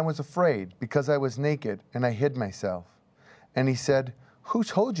 and I was afraid because I was naked, and I hid myself." And he said, "Who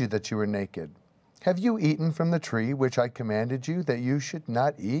told you that you were naked? Have you eaten from the tree which I commanded you that you should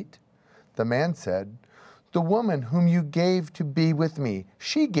not eat?" The man said, "The woman whom you gave to be with me,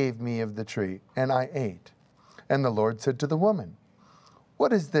 she gave me of the tree, and I ate." And the Lord said to the woman,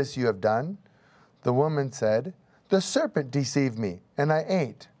 "What is this you have done?" The woman said, "The serpent deceived me, and I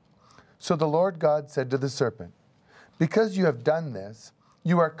ate." So the Lord God said to the serpent, "Because you have done this,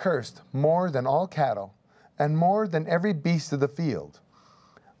 you are cursed more than all cattle, and more than every beast of the field.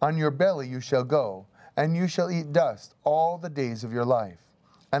 On your belly you shall go, and you shall eat dust all the days of your life.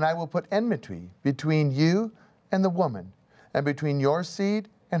 And I will put enmity between you and the woman, and between your seed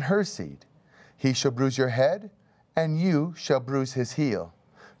and her seed. He shall bruise your head, and you shall bruise his heel."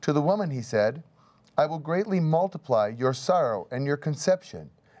 To the woman he said, "I will greatly multiply your sorrow and your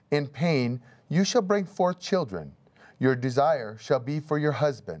conception. In pain you shall bring forth children. Your desire shall be for your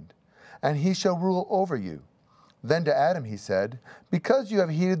husband, and he shall rule over you." Then to Adam he said, "Because you have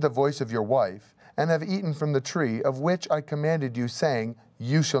heeded the voice of your wife, and have eaten from the tree of which I commanded you, saying,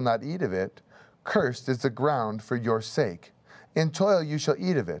 'You shall not eat of it,' cursed is the ground for your sake. In toil you shall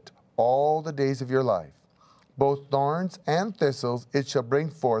eat of it all the days of your life. Both thorns and thistles it shall bring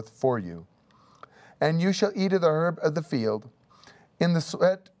forth for you. And you shall eat of the herb of the field. In the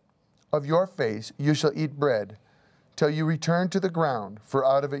sweat of your face you shall eat bread, till you return to the ground, for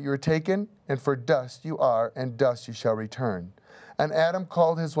out of it you are taken, and for dust you are, and dust you shall return." And Adam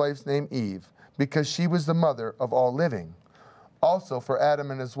called his wife's name Eve, because she was the mother of all living. Also for Adam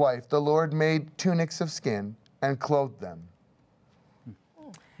and his wife the Lord made tunics of skin and clothed them.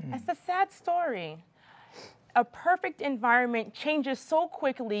 It's a sad story. A perfect environment changes so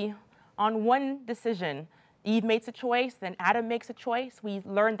quickly on one decision. Eve makes a choice, then Adam makes a choice. We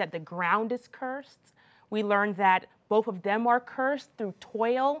learn that the ground is cursed. We learn that both of them are cursed through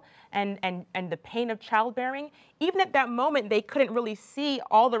toil and the pain of childbearing. Even at that moment, they couldn't really see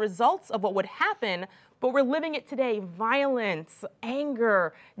all the results of what would happen, but we're living it today. Violence,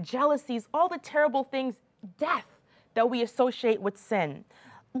 anger, jealousies, all the terrible things, death that we associate with sin.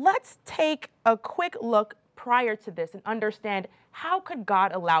 Let's take a quick look prior to this and understand, how could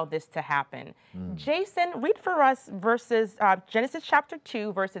God allow this to happen? Jason, read for us Genesis chapter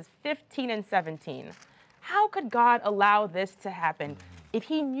 2, verses 15 and 17. How could God allow this to happen? If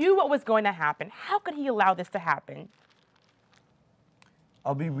he knew what was going to happen, how could he allow this to happen?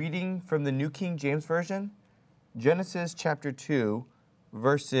 I'll be reading from the New King James Version, Genesis chapter 2,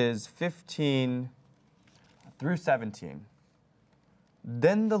 verses 15 through 17.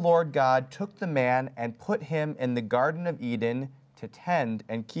 Then the Lord God took the man and put him in the Garden of Eden to tend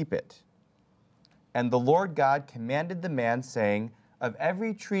and keep it. And the Lord God commanded the man, saying, of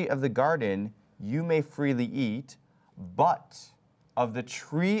every tree of the garden you may freely eat, but of the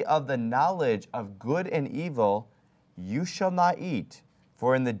tree of the knowledge of good and evil you shall not eat,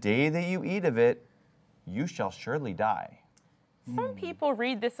 for in the day that you eat of it, you shall surely die. Some people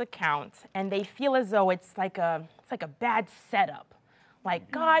read this account and they feel as though it's like a bad setup.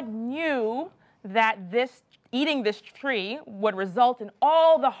 Like God knew that eating this tree would result in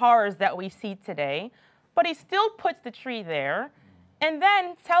all the horrors that we see today, but he still puts the tree there and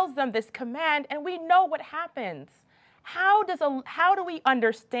then tells them this command, and we know what happens. How do we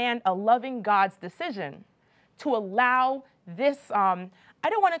understand a loving God's decision to allow this, I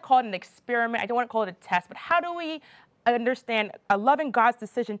don't want to call it an experiment, I don't want to call it a test, but how do we understand a loving God's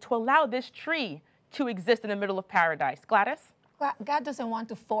decision to allow this tree to exist in the middle of paradise? Gladys? God doesn't want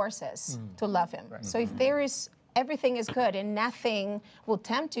to force us to love him. Right. So if everything is good and nothing will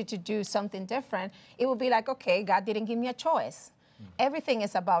tempt you to do something different, it will be like, okay, God didn't give me a choice. Everything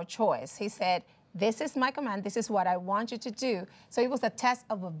is about choice. He said, this is my command, this is what I want you to do. So it was a test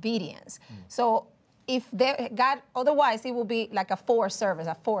of obedience. So if God, otherwise it will be like a forced service,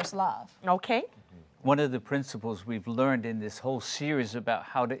 a forced love. Okay. One of the principles we've learned in this whole series about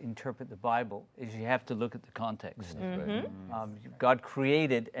how to interpret the Bible is you have to look at the context. God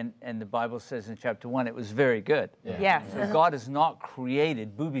created, and the Bible says in chapter 1, it was very good. Yes. So God has not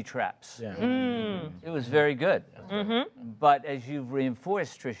created booby traps. It was very good. But as you've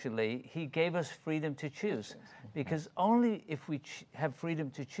reinforced, Tricia Lee, he gave us freedom to choose. Because only if we have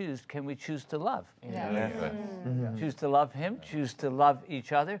freedom to choose can we choose to love. Choose to love him, choose to love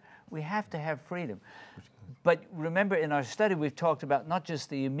each other. We have to have freedom. But remember, in our study, we've talked about not just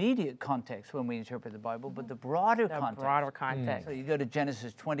the immediate context when we interpret the Bible, but the broader context. So you go to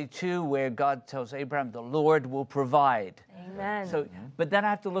Genesis 22, where God tells Abraham, the Lord will provide. Amen. So, but then I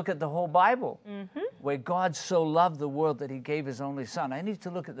have to look at the whole Bible, where God so loved the world that he gave his only son. I need to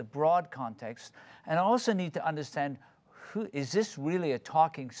look at the broad context, and I also need to understand, is this really a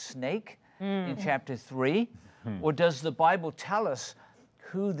talking snake in chapter 3? Or does the Bible tell us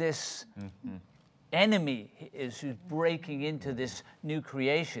who this enemy is who's breaking into this new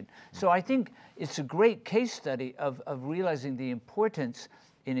creation? So I think it's a great case study of realizing the importance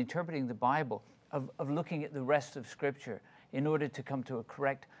in interpreting the Bible, of looking at the rest of Scripture in order to come to a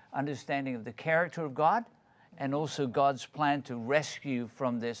correct understanding of the character of God and also God's plan to rescue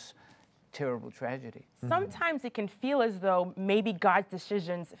from this terrible tragedy. Sometimes it can feel as though maybe God's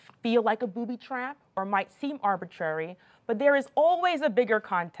decisions feel like a booby trap or might seem arbitrary, but there is always a bigger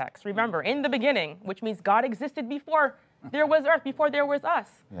context. Remember, in the beginning, which means God existed before there was earth, before there was us.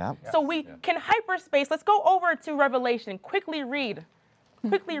 So we can hyperspace. Let's go over to Revelation. Quickly read.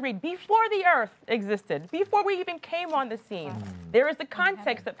 Before the earth existed, before we even came on the scene, there is the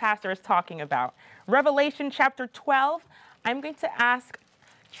context that Pastor is talking about. Revelation chapter 12. I'm going to ask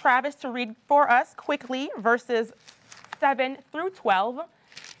Travis to read for us quickly verses 7 through 12.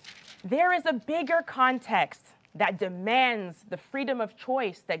 There is a bigger context that demands the freedom of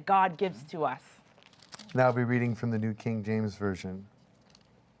choice that God gives to us. Now I'll be reading from the New King James Version.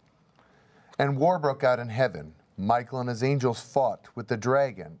 And war broke out in heaven. Michael and his angels fought with the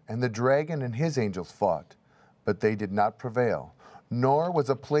dragon, and the dragon and his angels fought, but they did not prevail, nor was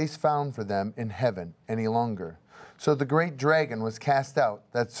a place found for them in heaven any longer. So the great dragon was cast out,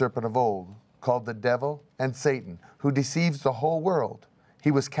 that serpent of old, called the devil and Satan, who deceives the whole world.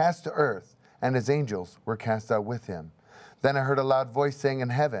 He was cast to earth, and his angels were cast out with him. Then I heard a loud voice saying in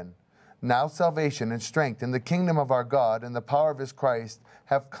heaven, now salvation and strength in the kingdom of our God and the power of his Christ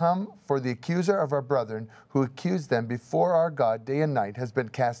have come, for the accuser of our brethren who accused them before our God day and night has been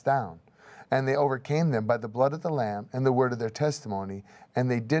cast down. And they overcame them by the blood of the Lamb and the word of their testimony, and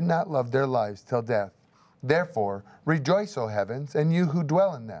they did not love their lives till death. Therefore rejoice, O heavens, and you who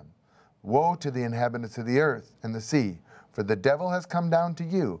dwell in them. Woe to the inhabitants of the earth and the sea, for the devil has come down to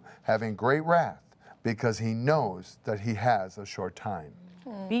you, having great wrath, because he knows that he has a short time.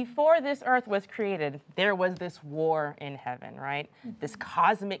 Before this earth was created, there was this war in heaven, right? This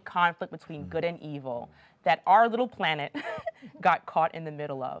cosmic conflict between good and evil that our little planet got caught in the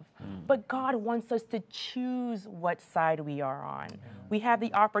middle of. But God wants us to choose what side we are on. We have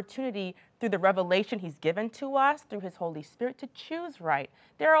the opportunity through the revelation he's given to us, through his Holy Spirit, to choose right.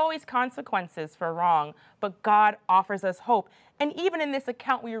 There are always consequences for wrong, but God offers us hope. And even in this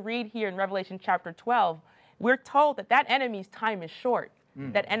account we read here in Revelation chapter 12, we're told that that enemy's time is short.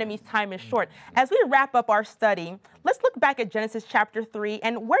 That enemy's time is short. As we wrap up our study, let's look back at Genesis chapter 3,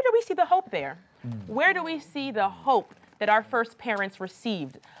 and where do we see the hope there? Where do we see the hope that our first parents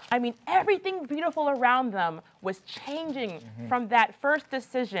received? I mean, everything beautiful around them was changing from that first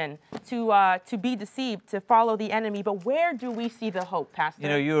decision to be deceived, to follow the enemy. But where do we see the hope, Pastor? You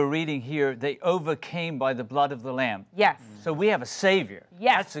know, you were reading here, they overcame by the blood of the Lamb. Yes. So we have a Savior.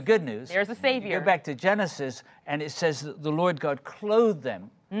 Yes. That's the good news. There's a Savior. You go back to Genesis, and it says that the Lord God clothed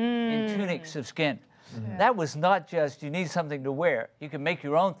them in tunics of skin. That was not just, you need something to wear. You can make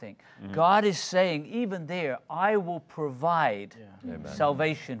your own thing. God is saying, even there, I will provide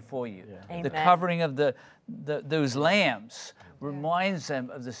salvation for you. The covering of those lambs reminds them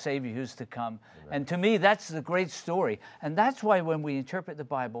of the Savior who's to come. And to me, that's the great story. And that's why when we interpret the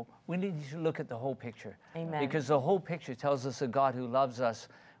Bible, we need to look at the whole picture. Because the whole picture tells us a God who loves us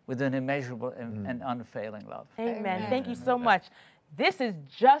with an immeasurable and unfailing love. Amen. Thank you so much. This is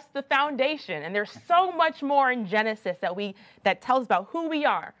just the foundation, and there's so much more in Genesis that tells about who we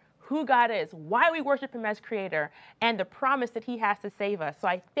are, who God is, why we worship him as creator, and the promise that he has to save us. So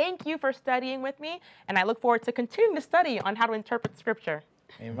I thank you for studying with me, and I look forward to continuing the study on how to interpret Scripture.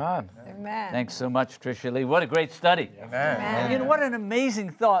 Amen. Amen. Thanks so much, Tricia Lee. What a great study. Amen. And you know, what an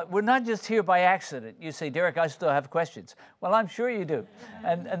amazing thought. We're not just here by accident. You say, Derek, I still have questions. Well, I'm sure you do.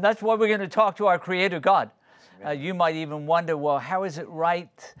 And that's why we're going to talk to our Creator God. You might even wonder, well, how is it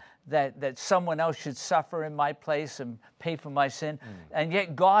right that someone else should suffer in my place and pay for my sin? And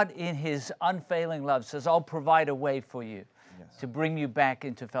yet God, in his unfailing love, says, I'll provide a way for you to bring you back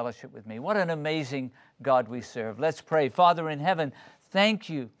into fellowship with me. What an amazing God we serve. Let's pray. Father in heaven, thank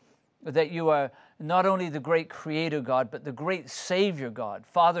you that you are not only the great Creator God, but the great Savior God,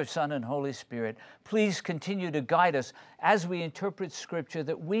 Father, Son, and Holy Spirit. Please continue to guide us as we interpret Scripture,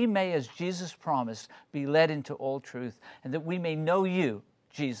 that we may, as Jesus promised, be led into all truth, and that we may know you,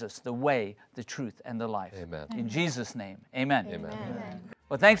 Jesus, the way, the truth, and the life. Amen. In Jesus' name, amen. Amen.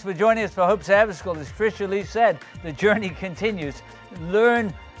 Well, thanks for joining us for Hope Sabbath School. As Tricia Lee said, the journey continues.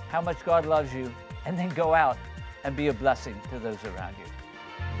 Learn how much God loves you, and then go out and be a blessing to those around you.